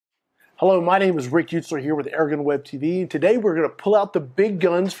Hello, my name is Rick Utzler here with AirgunWebTV, and today we're going to pull out the big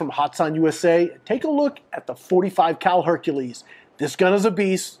guns from Hatsan USA and take a look at the 45 cal Hercules. This gun is a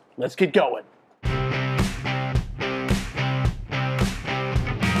beast. Let's get going.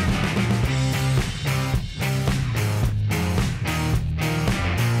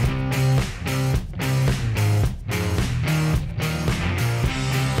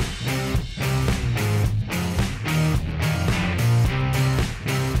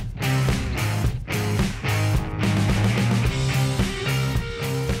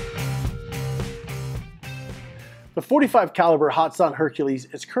 The 45 caliber Hatsan Hercules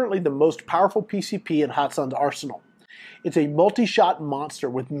is currently the most powerful PCP in Hatsan's arsenal. It's a multi-shot monster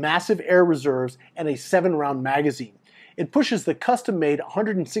with massive air reserves and a 7-round magazine. It pushes the custom-made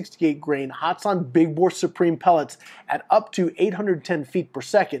 168 grain Hatsan Big Bore Supreme pellets at up to 810 feet per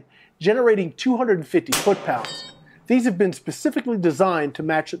second, generating 250 foot-pounds. These have been specifically designed to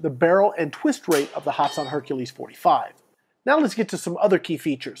match the barrel and twist rate of the Hatsan Hercules 45. Now let's get to some other key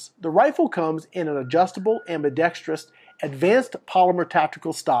features. The rifle comes in an adjustable, ambidextrous, advanced polymer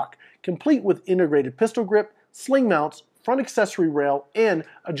tactical stock, complete with integrated pistol grip, sling mounts, front accessory rail, and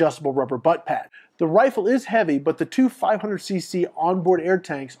adjustable rubber butt pad. The rifle is heavy, but the two 500cc onboard air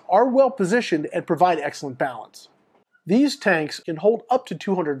tanks are well positioned and provide excellent balance. These tanks can hold up to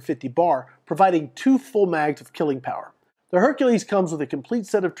 250 bar, providing 2 full mags of killing power. The Hercules comes with a complete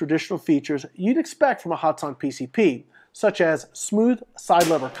set of traditional features you'd expect from a Hatsan PCP, such as smooth side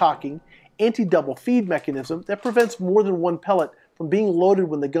lever cocking, anti-double feed mechanism that prevents more than one pellet from being loaded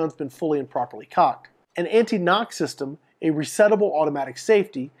when the gun's been fully and properly cocked, an anti-knock system, a resettable automatic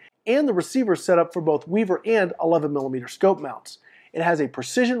safety, and the receiver set up for both Weaver and 11mm scope mounts. It has a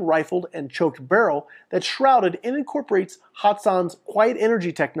precision rifled and choked barrel that's shrouded and incorporates Hatsan's quiet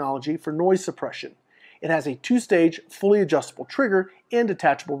energy technology for noise suppression. It has a 2-stage fully adjustable trigger and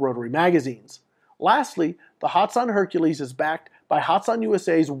detachable rotary magazines. Lastly, the Hatsan Hercules is backed by Hatsan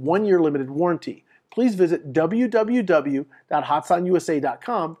USA's 1-year limited warranty. Please visit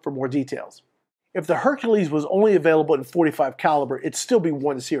www.hatsanusa.com for more details. If the Hercules was only available in 45 caliber, it'd still be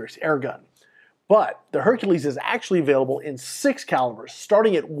one serious airgun. But the Hercules is actually available in 6 calibers,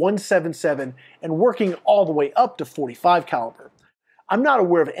 starting at .177 and working all the way up to 45 caliber. I'm not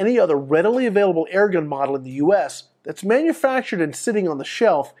aware of any other readily available airgun model in the US that's manufactured and sitting on the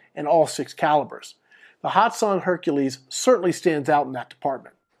shelf in all 6 calibers. The Hatsan Hercules certainly stands out in that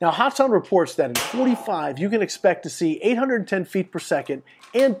department. Now, Hatsan reports that in 45 you can expect to see 810 feet per second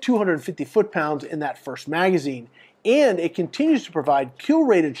and 250 foot-pounds in that first magazine, and it continues to provide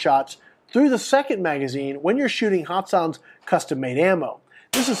kill-rated shots through the second magazine when you're shooting Hatsan's custom-made ammo.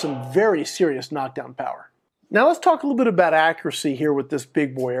 This is some very serious knockdown power. Now let's talk a little bit about accuracy here with this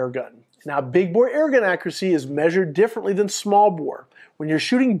big bore airgun. Now, big bore airgun accuracy is measured differently than small bore. When you're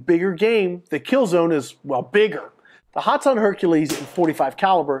shooting bigger game, the kill zone is, well, bigger. The Hatsan Hercules in 45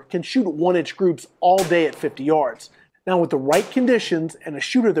 caliber can shoot 1-inch groups all day at 50 yards. Now, with the right conditions and a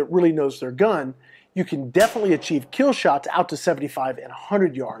shooter that really knows their gun, you can definitely achieve kill shots out to 75 and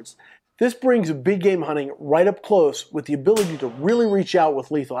 100 yards. This brings big game hunting right up close with the ability to really reach out with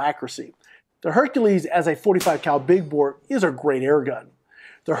lethal accuracy. The Hercules as a 45 cal big bore is a great airgun.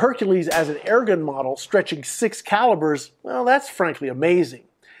 The Hercules as an airgun model stretching 6 calibers, well, that's frankly amazing.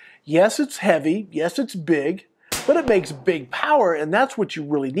 Yes, it's heavy, yes, it's big, but it makes big power, and that's what you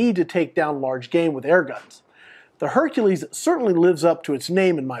really need to take down large game with airguns. The Hercules certainly lives up to its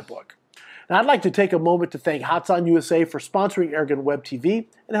name in my book. Now, I'd like to take a moment to thank Hatsan USA for sponsoring AirgunWebTV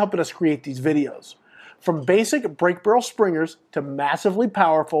and helping us create these videos. From basic break barrel springers to massively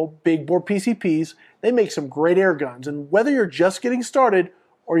powerful big bore PCPs, they make some great airguns, and whether you're just getting started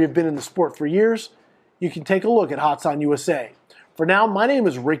or you've been in the sport for years, you can take a look at Hatsan USA. For now, my name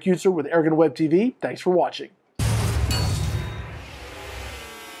is Rick Utzler with AirgunWebTV. Thanks for watching.